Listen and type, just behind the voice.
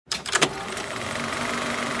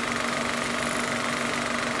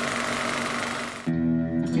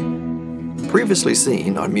Previously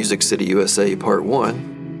seen on Music City USA Part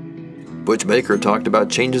 1, Butch Baker talked about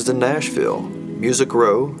changes in Nashville, Music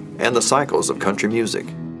Row, and the cycles of country music.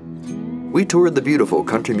 We toured the beautiful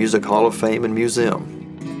Country Music Hall of Fame and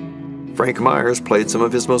Museum. Frank Myers played some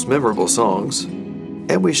of his most memorable songs,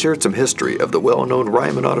 and we shared some history of the well-known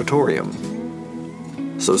Ryman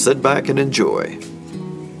Auditorium. So sit back and enjoy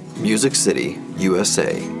Music City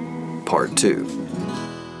USA Part 2.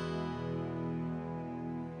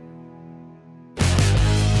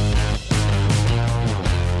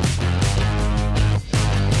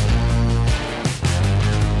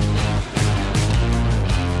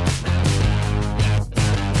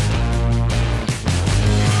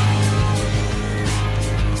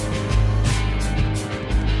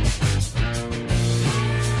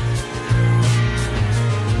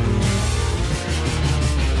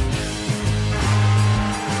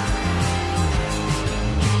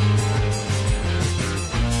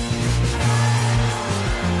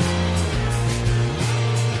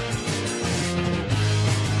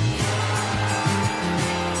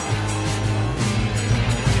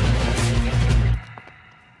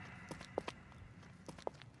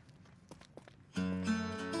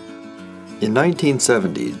 In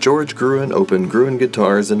 1970, George Gruhn opened Gruhn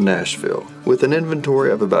Guitars in Nashville with an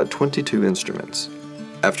inventory of about 22 instruments.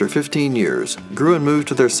 After 15 years, Gruhn moved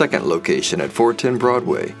to their second location at 410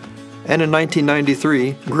 Broadway, and in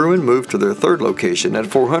 1993, Gruhn moved to their third location at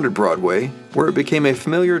 400 Broadway, where it became a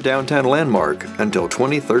familiar downtown landmark until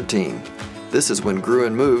 2013. This is when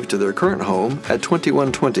Gruhn moved to their current home at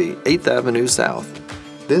 2120 8th Avenue South.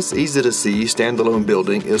 This easy-to-see standalone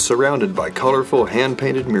building is surrounded by colorful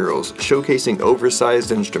hand-painted murals showcasing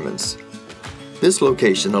oversized instruments. This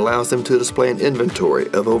location allows them to display an inventory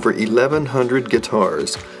of over 1,100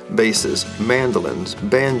 guitars, basses, mandolins,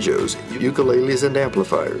 banjos, ukuleles, and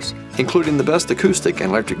amplifiers, including the best acoustic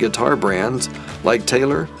and electric guitar brands like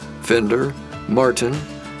Taylor, Fender, Martin,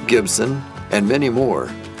 Gibson, and many more.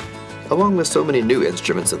 Along with so many new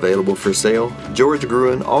instruments available for sale, George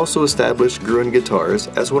Gruhn also established Gruhn Guitars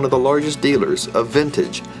as one of the largest dealers of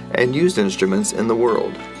vintage and used instruments in the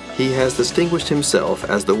world. He has distinguished himself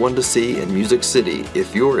as the one to see in Music City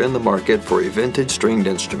if you're in the market for a vintage stringed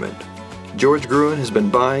instrument. George Gruhn has been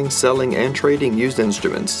buying, selling, and trading used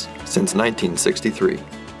instruments since 1963.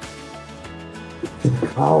 In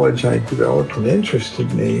college, I developed an interest in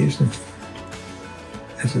these.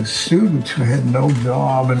 As a student, I had no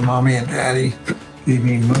job, and Mommy and Daddy gave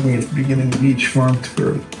me money at the beginning of each month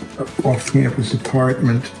for an off-campus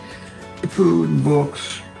apartment, food and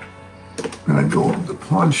books. And I'd go to the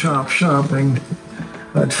pawn shop shopping.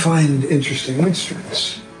 I'd find interesting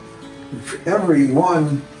instruments. And for every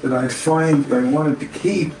one that I'd find that I wanted to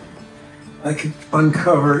keep, I could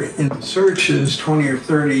uncover in searches 20 or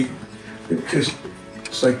 30.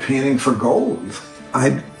 It's like painting for gold.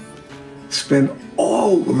 I'd spend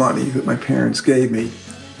all the money that my parents gave me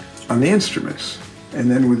on the instruments.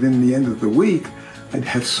 And then within the end of the week, I'd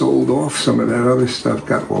have sold off some of that other stuff,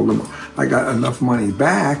 I got enough money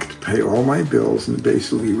back to pay all my bills and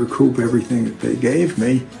basically recoup everything that they gave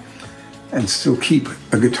me and still keep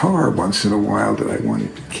a guitar once in a while that I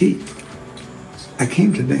wanted to keep. I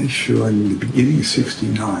came to Nashville in the beginning of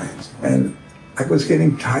 '69, and I was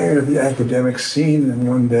getting tired of the academic scene, and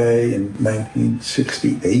one day in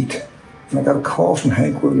 1968, and I got a call from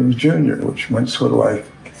Hank Williams Jr., which went sort of like,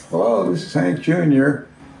 "Hello, this is Hank Jr.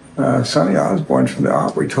 Sonny Osborne from the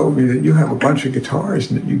Opry told me that you have a bunch of guitars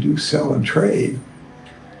and that you do sell and trade."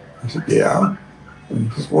 I said, "Yeah." And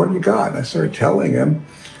he says, "What do you got?" And I started telling him.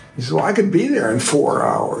 He said, "Well, I could be there in 4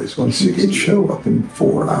 hours." Well, he could show up in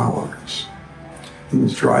 4 hours. He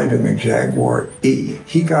was driving a Jaguar E.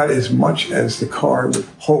 He got as much as the car would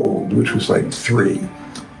hold, which was like 3.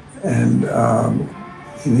 And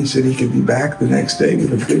he said he could be back the next day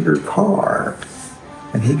with a bigger car.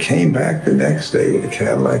 And he came back the next day with a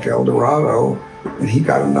Cadillac Eldorado, and he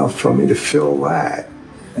got enough from me to fill that.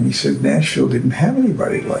 And he said, Nashville didn't have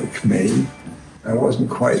anybody like me. I wasn't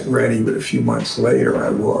quite ready, but a few months later I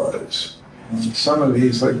was. And some of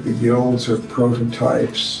these, like the Guilds, are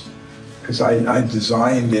prototypes, because I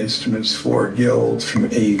designed instruments for Guilds from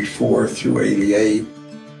 '84 through '88.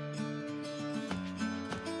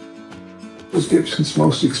 It was Gibson's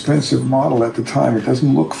most expensive model at the time. It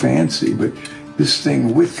doesn't look fancy, but this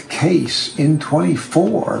thing with case in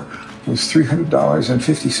 24 was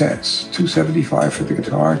 $300.50. $275 for the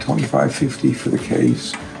guitar, $25.50 for the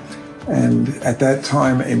case. And at that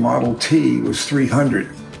time, a Model T was $300.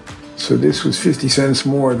 So this was 50 cents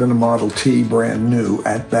more than a Model T brand new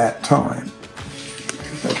at that time.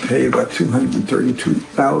 I paid about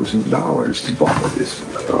 $232,000 to buy this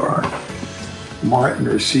guitar. Martin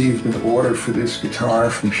received an order for this guitar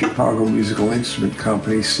from Chicago Musical Instrument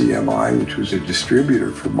Company, CMI, which was a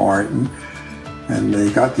distributor for Martin. And they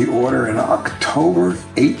got the order in October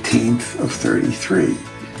 18th of 33.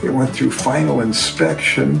 It went through final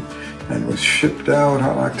inspection and was shipped out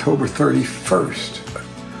on October 31st.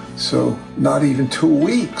 So not even 2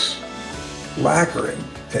 weeks. Lacquering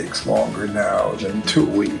takes longer now than 2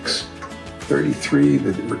 weeks. 33,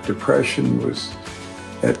 the Depression was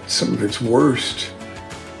at some of its worst,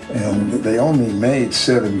 and they only made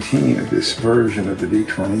 17 of this version of the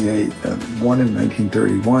D28, one in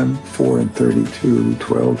 1931, 4 in 32,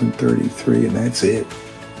 12 in 33, and that's it.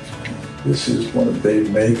 This is one of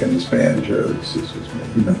Dave Macon's banjos. This was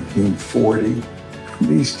made in 1940.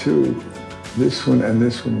 These two, this one and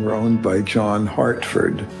this one, were owned by John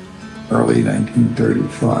Hartford, early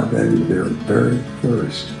 1935. That is their very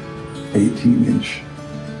first 18-inch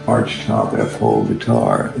archtop F-hole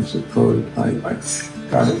guitar. It's a prototype. I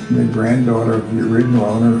got it from the granddaughter of the original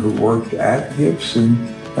owner who worked at Gibson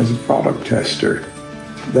as a product tester.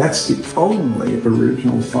 That's the only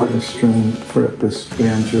original 5-string fretless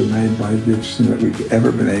banjo made by Gibson that we've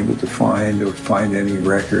ever been able to find or find any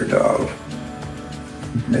record of.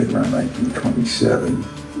 Made around 1927.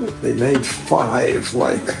 They made 5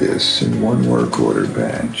 like this in one work order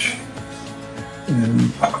batch. And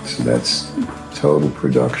so that's total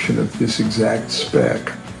production of this exact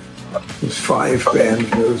spec. There's 5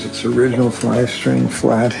 banjos. It's original 5-string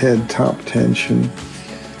flathead top tension.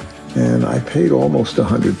 And I paid almost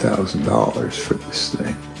 $100,000 for this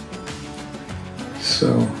thing.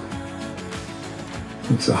 So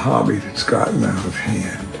it's a hobby that's gotten out of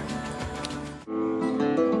hand.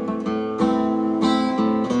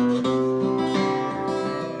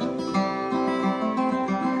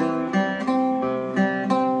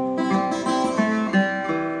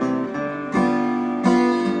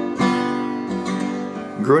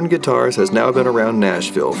 Gruhn Guitars has now been around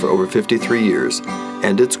Nashville for over 53 years,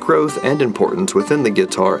 and its growth and importance within the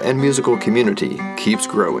guitar and musical community keeps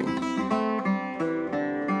growing.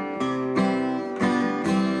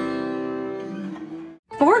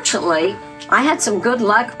 Fortunately, I had some good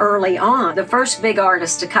luck early on. The first big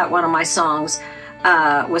artist to cut one of my songs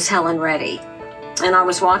was Helen Reddy. And I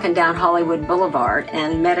was walking down Hollywood Boulevard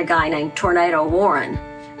and met a guy named Tornado Warren.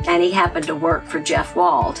 And he happened to work for Jeff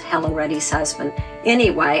Wald, Helen Reddy's husband.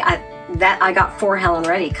 Anyway, I got 4 Helen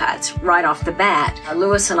Reddy cuts right off the bat.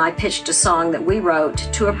 Lewis and I pitched a song that we wrote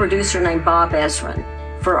to a producer named Bob Ezrin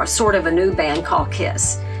for a sort of a new band called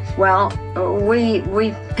Kiss. Well,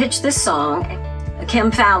 we pitched this song. Kim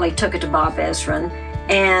Fowley took it to Bob Ezrin,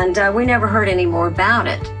 and we never heard any more about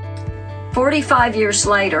it. 45 years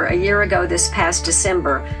later, a year ago this past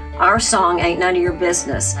December, our song, Ain't None of Your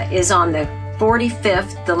Business, is on the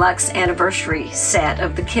 45th deluxe anniversary set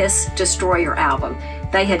of the Kiss Destroyer album.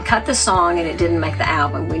 They had cut the song and it didn't make the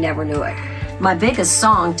album. We never knew it. My biggest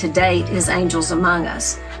song to date is Angels Among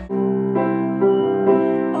Us.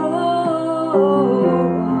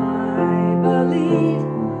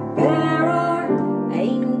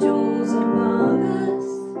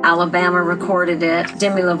 Alabama recorded it.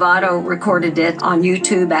 Demi Lovato recorded it on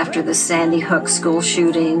YouTube after the Sandy Hook school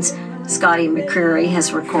shootings. Scotty McCreery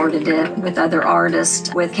has recorded it with other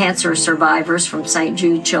artists, with cancer survivors from St.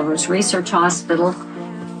 Jude Children's Research Hospital,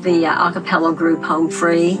 the a cappella group Home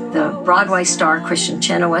Free, the Broadway star Christian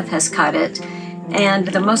Chenoweth has cut it. And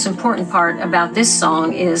the most important part about this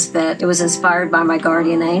song is that it was inspired by my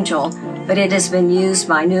guardian angel, but it has been used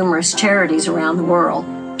by numerous charities around the world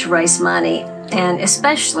to raise money. And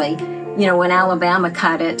especially, you know, when Alabama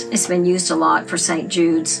cut it, it's been used a lot for St.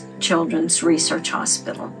 Jude's Children's Research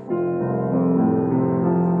Hospital.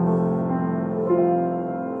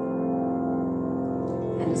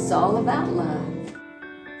 And it's all about love.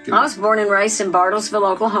 I was born and raised in Bartlesville,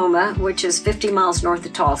 Oklahoma, which is 50 miles north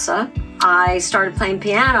of Tulsa. I started playing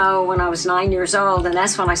piano when I was 9 years old, and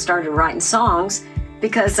that's when I started writing songs,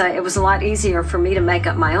 because it was a lot easier for me to make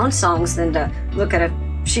up my own songs than to look at a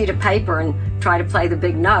sheet of paper and try to play the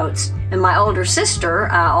big notes. And my older sister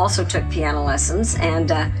also took piano lessons,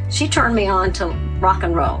 and she turned me on to rock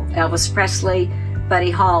and roll. Elvis Presley,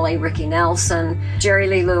 Buddy Holly, Ricky Nelson, Jerry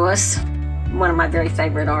Lee Lewis, one of my very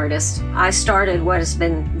favorite artists. I started what has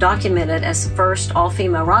been documented as the first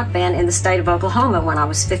all-female rock band in the state of Oklahoma when I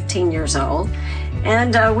was 15 years old.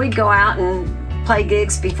 And we'd go out and play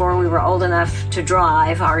gigs before we were old enough to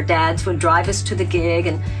drive. Our dads would drive us to the gig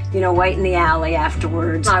and, you know, wait in the alley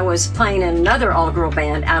afterwards. I was playing in another all-girl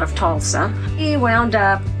band out of Tulsa. We wound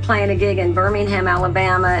up playing a gig in Birmingham,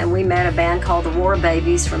 Alabama, and we met a band called the War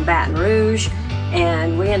Babies from Baton Rouge,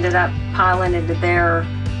 and we ended up piling into their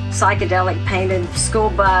psychedelic painted school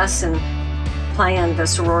bus and playing the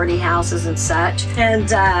sorority houses and such.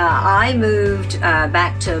 And I moved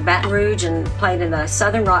back to Baton Rouge and played in a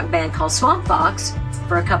southern rock band called Swamp Fox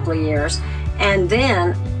for a couple of years. And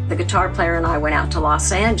then the guitar player and I went out to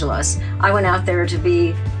Los Angeles. I went out there to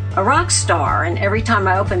be a rock star, and every time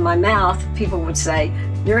I opened my mouth, people would say,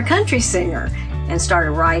 "You're a country singer," and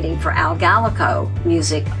started writing for Al Gallico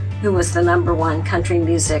Music, who was the #1 country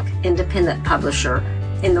music independent publisher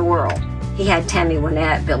in the world. He had Tammy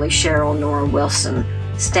Wynette, Billy Sherrill, Nora Wilson,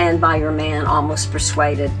 Stand By Your Man, Almost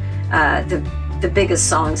Persuaded, the biggest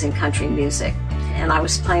songs in country music. And I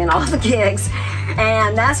was playing all the gigs,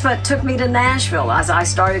 and that's what took me to Nashville. As I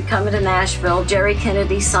started coming to Nashville, Jerry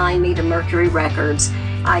Kennedy signed me to Mercury Records.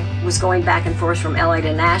 I was going back and forth from LA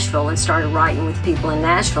to Nashville and started writing with people in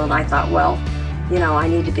Nashville, and I thought, well, you know, I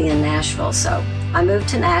need to be in Nashville. So I moved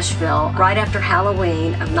to Nashville right after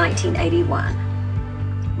Halloween of 1981.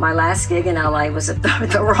 My last gig in LA was at the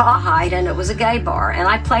Rawhide, and it was a gay bar, and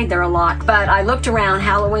I played there a lot. But I looked around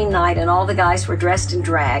Halloween night, and all the guys were dressed in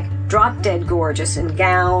drag, drop dead gorgeous, in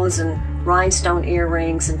gowns and rhinestone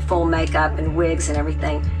earrings and full makeup and wigs and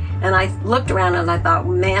everything. And I looked around and I thought,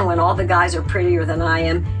 man, when all the guys are prettier than I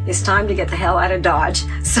am, it's time to get the hell out of Dodge.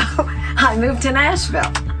 So I moved to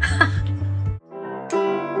Nashville.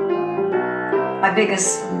 My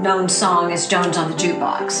biggest known song is Jones on the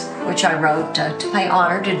Jukebox, which I wrote to pay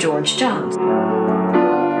honor to George Jones.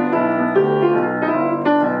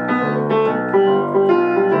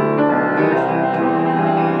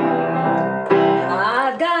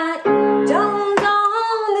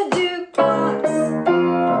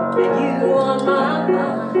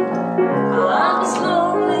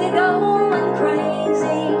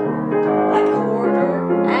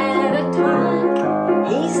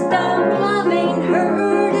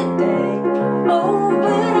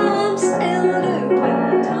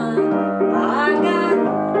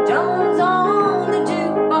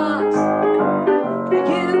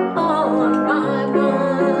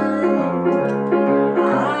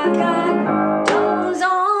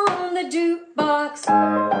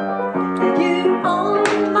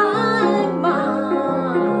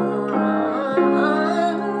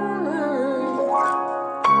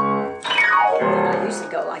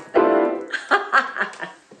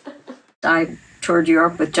 I toured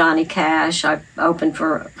Europe with Johnny Cash. I opened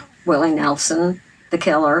for Willie Nelson, The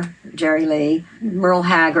Killer, Jerry Lee, Merle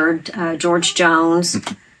Haggard, George Jones.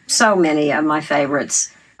 So many of my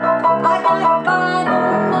favorites. I got a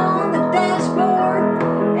Bible on the dashboard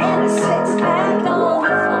and a six-pack on the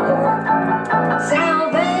floor.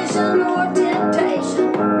 Salvation or temptation,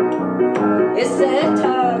 it's that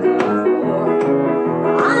tug of war.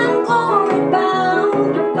 I'm glory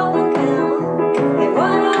bound, I'm going down, and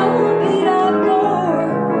what I won't beat up for.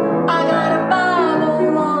 I got a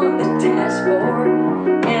Bible on the dashboard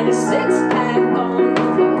and a six-pack on the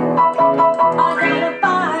floor. I got a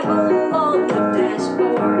Bible on the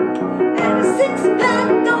dashboard and a six-pack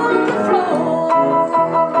on the floor.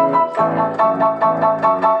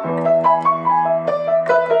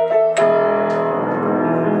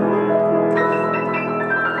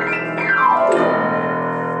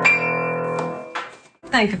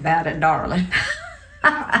 Think about it, darling.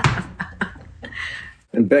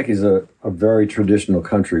 And Becky's a very traditional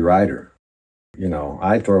country writer. You know,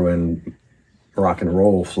 I throw in rock and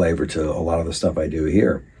roll flavor to a lot of the stuff I do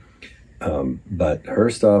here. But her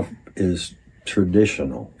stuff is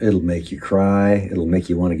traditional. It'll make you cry. It'll make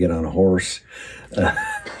you want to get on a horse.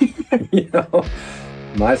 You know,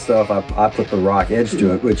 my stuff, I put the rock edge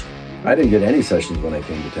to it, which I didn't get any sessions when I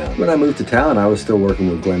came to town. When I moved to town, I was still working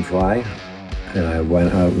with Glenn Frey, and I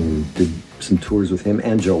went out and did some tours with him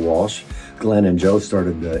and Joe Walsh. Glenn and Joe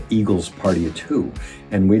started the Eagles Party of Two,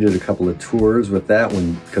 and we did a couple of tours with that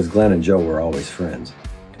one because Glenn and Joe were always friends.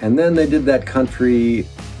 And then they did that country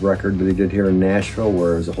record that they did here in Nashville,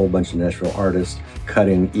 where it was a whole bunch of Nashville artists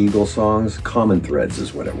cutting Eagles songs. Common Threads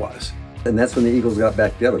is what it was. And that's when the Eagles got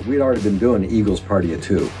back together. We'd already been doing the Eagles Party of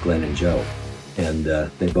Two, Glenn and Joe. And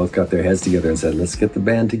they both got their heads together and said, let's get the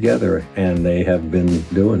band together. And they have been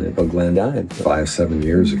doing it. But Glenn died 5-7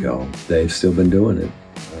 years ago. They've still been doing it.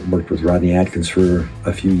 I worked with Rodney Atkins for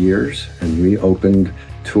a few years, and we opened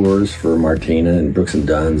tours for Martina and Brooks and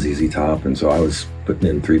Dunn, ZZ Top. And so I was putting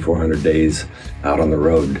in 300-400 days out on the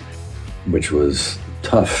road, which was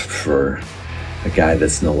tough for a guy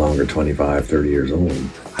that's no longer 25, 30 years old.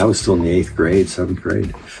 I was still in the 8th grade, 7th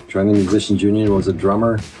grade. Joined the Musicians Union, was a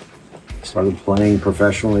drummer. Started playing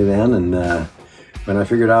professionally then, and when I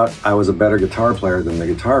figured out I was a better guitar player than the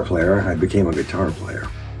guitar player, I became a guitar player.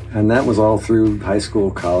 And that was all through high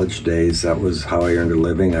school, college days. That was how I earned a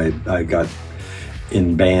living. I got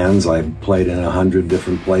in bands. I played in 100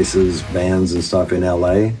 different places, bands and stuff in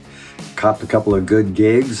LA. Copped a couple of good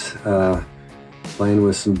gigs, playing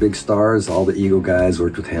with some big stars. All the Eagle guys,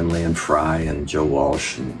 worked with Henley and Fry and Joe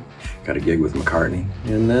Walsh, and got a gig with McCartney.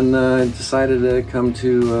 And then I decided to come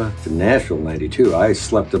to Nashville in '92. I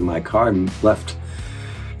slept in my car and left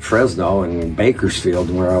Fresno and Bakersfield,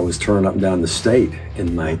 where I was touring up and down the state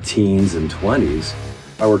in my teens and 20s.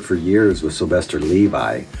 I worked for years with Sylvester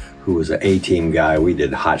Levi, who was an A-Team guy. We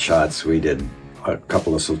did Hot Shots, we did a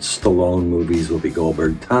couple of Stallone movies, Whoopi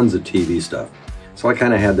Goldberg, tons of TV stuff. So I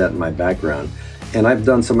kind of had that in my background. And I've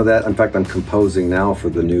done some of that. In fact, I'm composing now for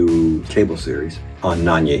the new cable series on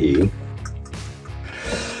Nanyehi,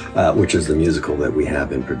 which is the musical that we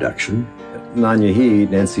have in production. Nanyehi,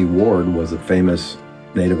 Nancy Ward, was a famous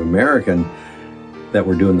Native American that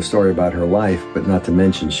we're doing the story about her life, but not to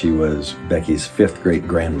mention she was Becky's 5th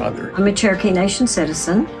great-grandmother. I'm a Cherokee Nation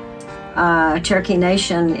citizen. Cherokee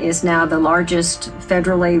Nation is now the largest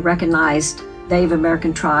federally recognized Native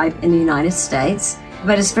American tribe in the United States.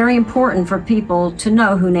 But it's very important for people to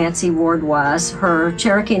know who Nancy Ward was. Her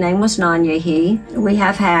Cherokee name was Nanyehi. We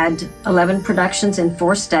have had 11 productions in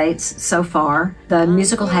 4 states so far. The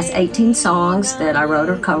musical has 18 songs that I wrote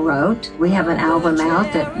or co-wrote. We have an album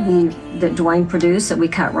out that Dwayne produced that we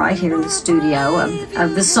cut right here in the studio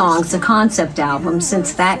of the songs, the concept album.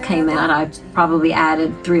 Since that came out, I've probably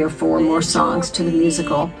added 3 or 4 more songs to the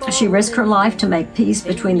musical. She risked her life to make peace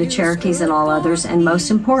between the Cherokees and all others, and most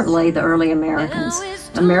importantly, the early Americans.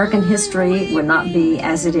 American history would not be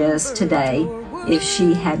as it is today if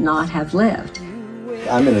she had not have lived.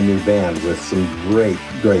 I'm in a new band with some great,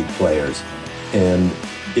 great players, and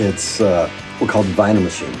it's we're called Vinyl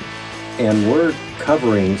Machine, and we're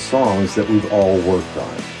covering songs that we've all worked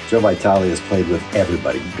on. Joe Vitale has played with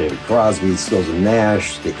everybody: David Crosby, Stills and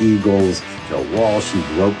Nash, the Eagles, Joe Walsh. He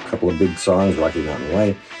wrote a couple of big songs, Rocky Mountain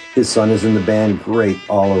Way. His son is in the band, great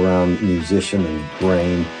all-around musician and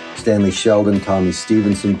brain. Stanley Sheldon, Tommy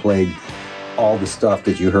Stevenson played all the stuff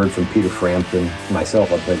that you heard from Peter Frampton.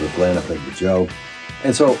 Myself, I played with Glenn, I played with Joe.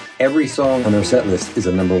 And so every song on our set list is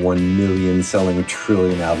a #1 million selling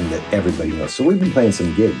trillion album that everybody knows. So we've been playing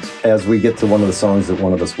some gigs. As we get to one of the songs that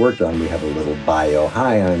one of us worked on, we have a little bio.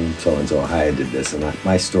 Hi, I'm so-and-so. Hi, I did this. And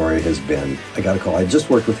my story has been, I got a call. I just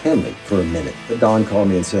worked with Henley for a minute. But Don called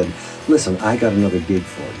me and said, listen, I got another gig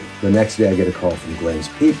for you. The next day I get a call from Glenn's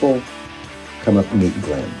people. Come up and meet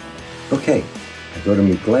Glenn. Okay, I go to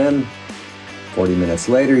meet Glenn. 40 minutes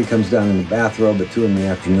later, he comes down in the bathrobe at 2 in the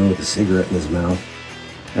afternoon with a cigarette in his mouth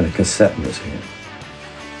and a cassette in his hand.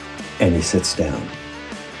 And he sits down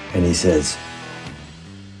and he says,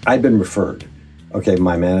 I've been referred. Okay,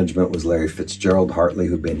 my management was Larry Fitzgerald Hartley,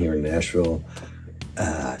 who'd been here in Nashville,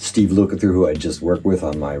 Steve Lukather, who I just worked with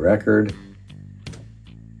on my record,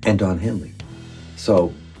 and Don Henley.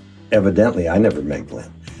 So evidently, I never met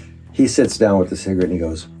Glenn. He sits down with the cigarette and he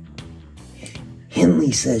goes,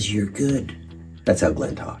 Henley says you're good. That's how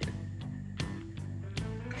Glenn talked.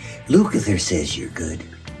 Lukather says you're good.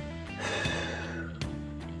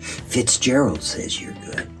 Fitzgerald says you're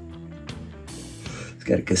good. He's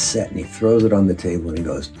got a cassette and he throws it on the table and he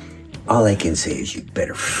goes, all I can say is you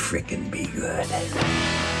better frickin' be good.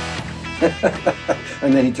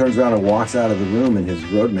 And then he turns around and walks out of the room and his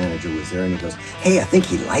road manager was there and he goes, hey, I think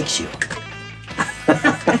he likes you.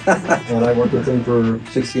 And I worked with him for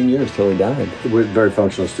 16 years till he died. We're a very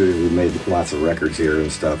functional studio. We made lots of records here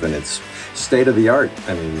and stuff, and it's state of the art.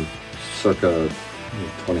 I mean, circa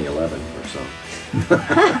 2011 or so.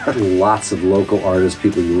 Lots of local artists,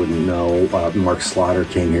 people you wouldn't know. Mark Slaughter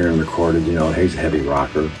came here and recorded, you know, he's a heavy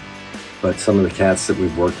rocker. But some of the cats that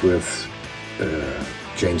we've worked with,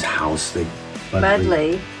 James House,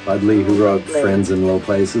 Budley, who wrote Friends in Low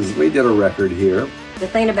Places. We did a record here. The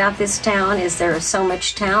thing about this town is there is so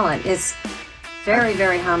much talent. It's very,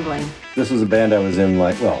 very humbling. This was a band I was in,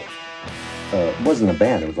 it wasn't a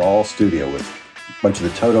band, it was all studio with a bunch of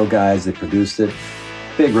the Toto guys. They produced it.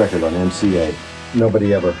 Big record on MCA.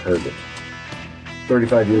 Nobody ever heard it.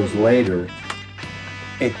 35 years later,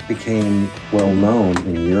 it became well known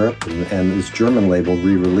in Europe, and this German label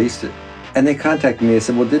re-released it. And they contacted me. They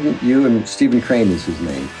said, well, didn't you, and Stephen Crane is his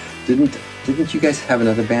name, didn't you guys have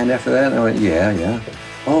another band after that? And I went, yeah.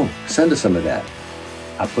 Oh, send us some of that.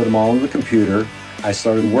 I put them all on the computer. I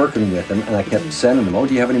started working with them, and I kept sending them. Oh,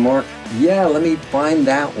 do you have any more? Yeah, let me find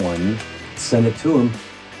that one. Send it to them.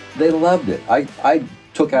 They loved it. I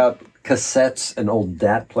took out cassettes and old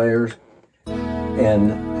DAT players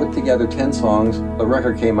and put together 10 songs. The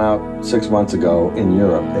record came out 6 months ago in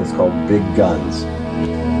Europe. It's called Big Guns.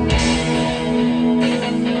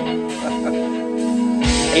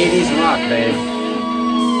 80s rock, babe.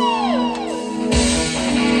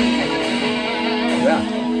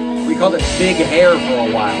 called it Big Hair for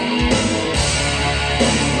a while.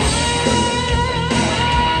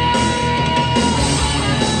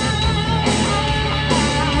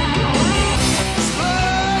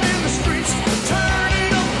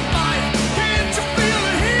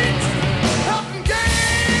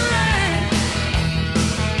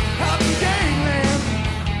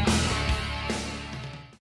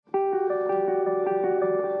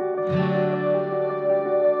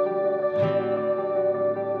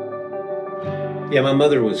 Yeah, my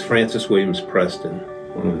mother was Frances Williams Preston,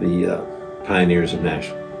 one of the pioneers of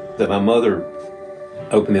Nashville. That my mother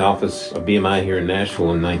opened the office of BMI here in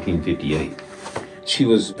Nashville in 1958. She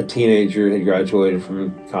was a teenager, had graduated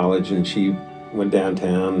from college, and she went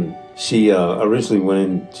downtown. She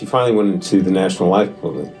she finally went into the National Life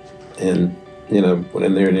Movement, and went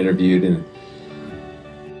in there and interviewed, and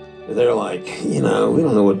they're like, we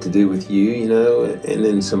don't know what to do with you, and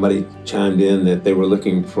then somebody chimed in that they were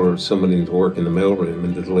looking for somebody to work in the mailroom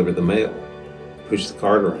and to deliver the mail, push the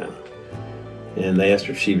cart around. And they asked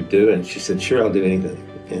her if she would do it, and she said, sure, I'll do anything.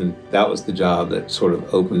 And that was the job that sort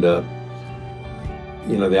of opened up,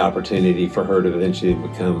 the opportunity for her to eventually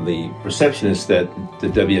become the receptionist at the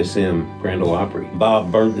WSM Grand Ole Opry. Bob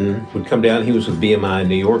Burton would come down, he was with BMI in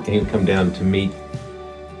New York, and he would come down to meet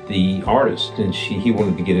the artist, and he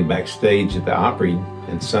wanted to get him backstage at the Opry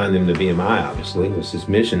and sign them to BMI, obviously, was his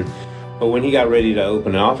mission. But when he got ready to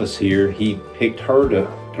open an office here, he picked her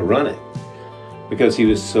to run it because he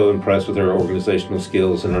was so impressed with her organizational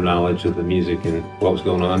skills and her knowledge of the music and what was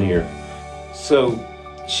going on here. So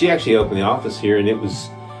she actually opened the office here, and it was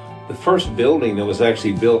the first building that was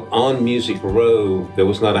actually built on Music Row that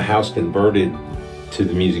was not a house converted to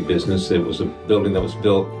the music business. It was a building that was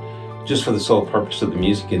built just for the sole purpose of the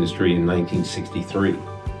music industry in 1963.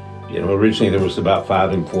 Originally there was about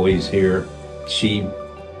 5 employees here. She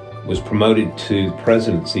was promoted to the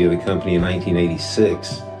presidency of the company in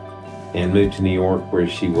 1986 and moved to New York, where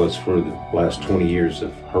she was for the last 20 years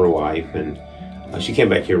of her life. And she came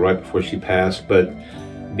back here right before she passed. But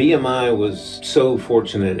BMI was so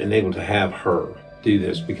fortunate and able to have her do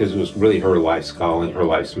this because it was really her life's calling, her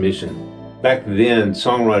life's mission. Back then,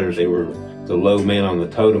 songwriters, they were the low man on the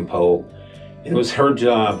totem pole. It was her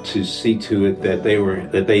job to see to it that they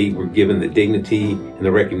were given the dignity and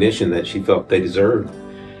the recognition that she felt they deserved.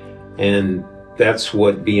 And that's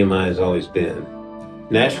what BMI has always been.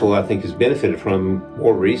 Nashville, I think, has benefited from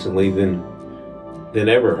more recently than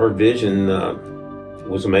ever. Her vision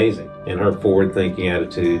was amazing, and her forward-thinking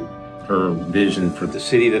attitude, her vision for the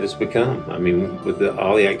city that it's become. I mean, with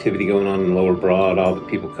all the activity going on in Lower Broad, all the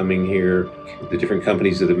people coming here, the different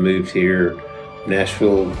companies that have moved here,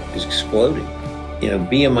 Nashville is exploding.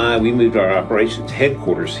 BMI, we moved our operations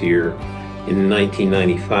headquarters here in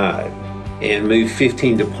 1995 and moved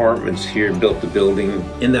 15 departments here, built the building.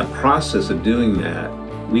 In that process of doing that,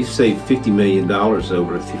 we've saved $50 million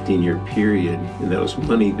over a 15-year period, and that was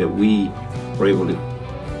money that we were able to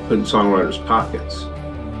put in songwriters' pockets.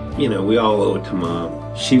 We all owe it to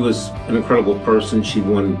Mom. She was an incredible person. She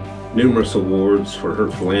won numerous awards for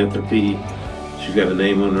her philanthropy. She's got a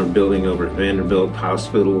name on her building over at Vanderbilt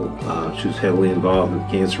Hospital. She was heavily involved in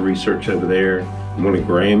cancer research over there. Won a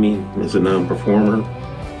Grammy as a non-performer.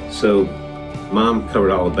 So Mom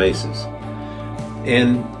covered all the bases.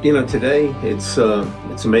 And today it's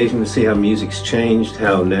amazing to see how music's changed,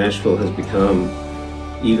 how Nashville has become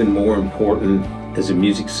even more important as a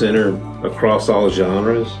music center across all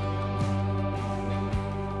genres.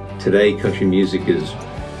 Today, country music is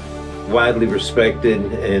widely respected,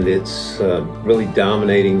 and it's really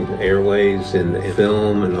dominating airways and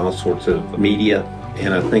film and all sorts of media.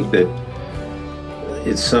 And I think that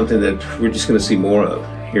it's something that we're just going to see more of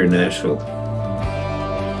here in Nashville.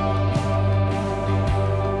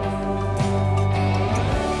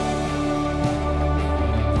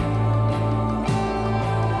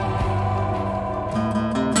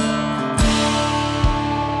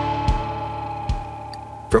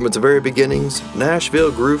 From its very beginnings, Nashville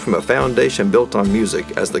grew from a foundation built on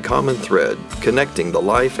music as the common thread connecting the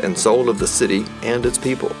life and soul of the city and its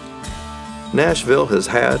people. Nashville has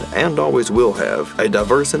had, and always will have, a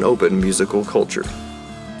diverse and open musical culture.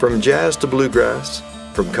 From jazz to bluegrass,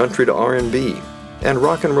 from country to R&B, and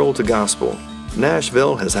rock and roll to gospel,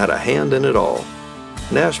 Nashville has had a hand in it all.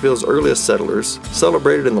 Nashville's earliest settlers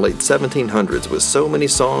celebrated in the late 1700s with so many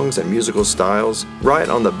songs and musical styles right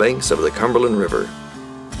on the banks of the Cumberland River.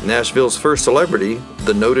 Nashville's first celebrity,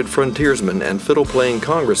 the noted frontiersman and fiddle-playing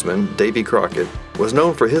congressman Davy Crockett, was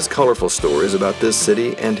known for his colorful stories about this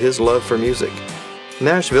city and his love for music.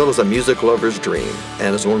 Nashville is a music lover's dream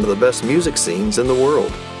and is one of the best music scenes in the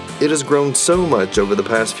world. It has grown so much over the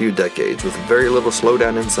past few decades with very little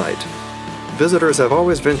slowdown in sight. Visitors have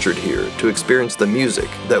always ventured here to experience the music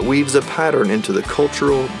that weaves a pattern into the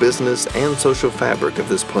cultural, business, and social fabric of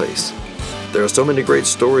this place. There are so many great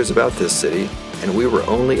stories about this city, and we were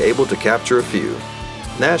only able to capture a few.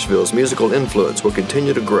 Nashville's musical influence will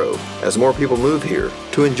continue to grow as more people move here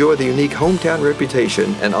to enjoy the unique hometown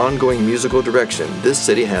reputation and ongoing musical direction this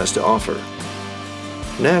city has to offer.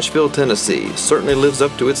 Nashville, Tennessee certainly lives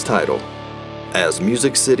up to its title as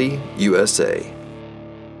Music City, USA.